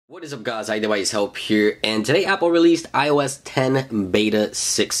What is up guys, iDevice Help here, and today Apple released iOS 10 Beta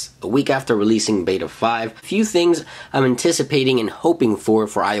 6, a week after releasing Beta 5. A few things I'm anticipating and hoping for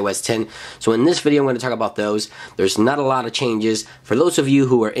iOS 10, so in this video I'm going to talk about those. There's not a lot of changes. For those of you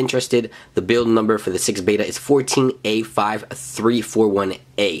who are interested, the build number for the 6 beta is 14A5341A.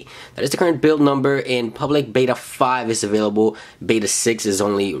 That is the current build number, and public Beta 5 is available. Beta 6 is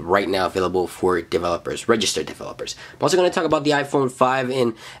only right now available for developers, registered developers. I'm also going to talk about the iPhone 5,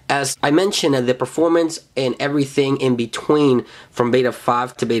 and as I mentioned, the performance and everything in between from Beta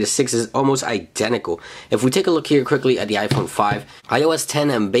 5 to Beta 6 is almost identical. If we take a look here quickly at the iPhone 5, iOS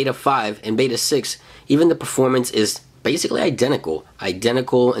 10 and Beta 5 and Beta 6, even the performance is basically identical.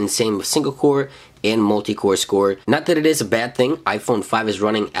 Identical and same with single core and multi-core score. Not that it is a bad thing. iPhone 5 is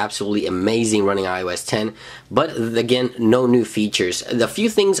running absolutely amazing running iOS 10, but again, no new features. The few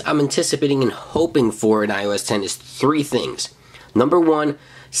things I'm anticipating and hoping for in iOS 10 is three things. Number one,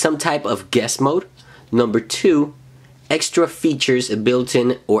 some type of guest mode. Number two, extra features built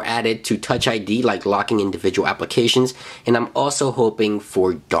in or added to Touch ID, like locking individual applications. And I'm also hoping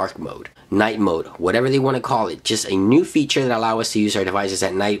for dark mode, night mode, whatever they want to call it. Just a new feature that allows us to use our devices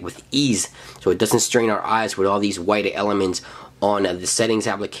at night with ease, so it doesn't strain our eyes with all these white elements on the settings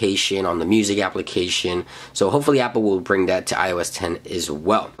application, on the music application. So hopefully Apple will bring that to iOS 10 as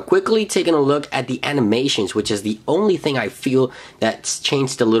well. Quickly taking a look at the animations, which is the only thing I feel that's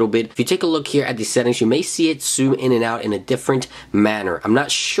changed a little bit. If you take a look here at the settings, you may see it zoom in and out in a different manner. I'm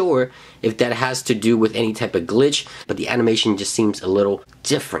not sure if that has to do with any type of glitch, but the animation just seems a little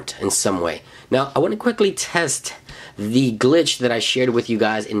different in some way. Now, I want to quickly test the glitch that I shared with you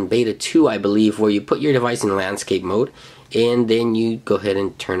guys in Beta 2, I believe, where you put your device in landscape mode, and then you go ahead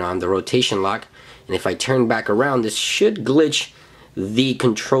and turn on the rotation lock. And if I turn back around, this should glitch the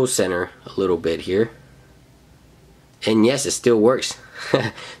control center a little bit here. And yes, it still works.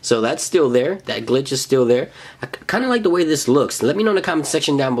 So that's still there. That glitch is still there. I kind of like the way this looks. Let me know in the comment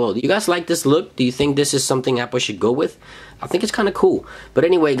section down below. Do you guys like this look? Do you think this is something Apple should go with? I think it's kind of cool. But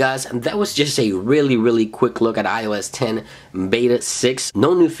anyway, guys, that was just a really quick look at iOS 10 Beta 6.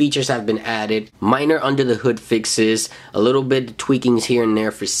 No new features have been added. Minor under the hood fixes. A little bit tweakings here and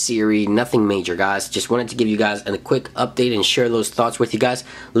there for Siri. Nothing major, guys. Just wanted to give you guys a quick update and share those thoughts with you guys.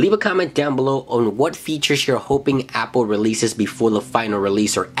 Leave a comment down below on what features you're hoping Apple releases before the final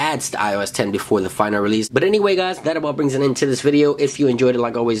release, or adds to iOS 10 before the final release. But anyway, guys, that about brings an end to this video. If you enjoyed it,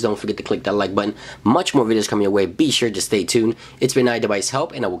 like always, don't forget to click that like button. Much more videos coming your way. Be sure to stay tuned. It's been iDevice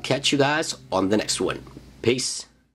Help, and I will catch you guys on the next one. Peace.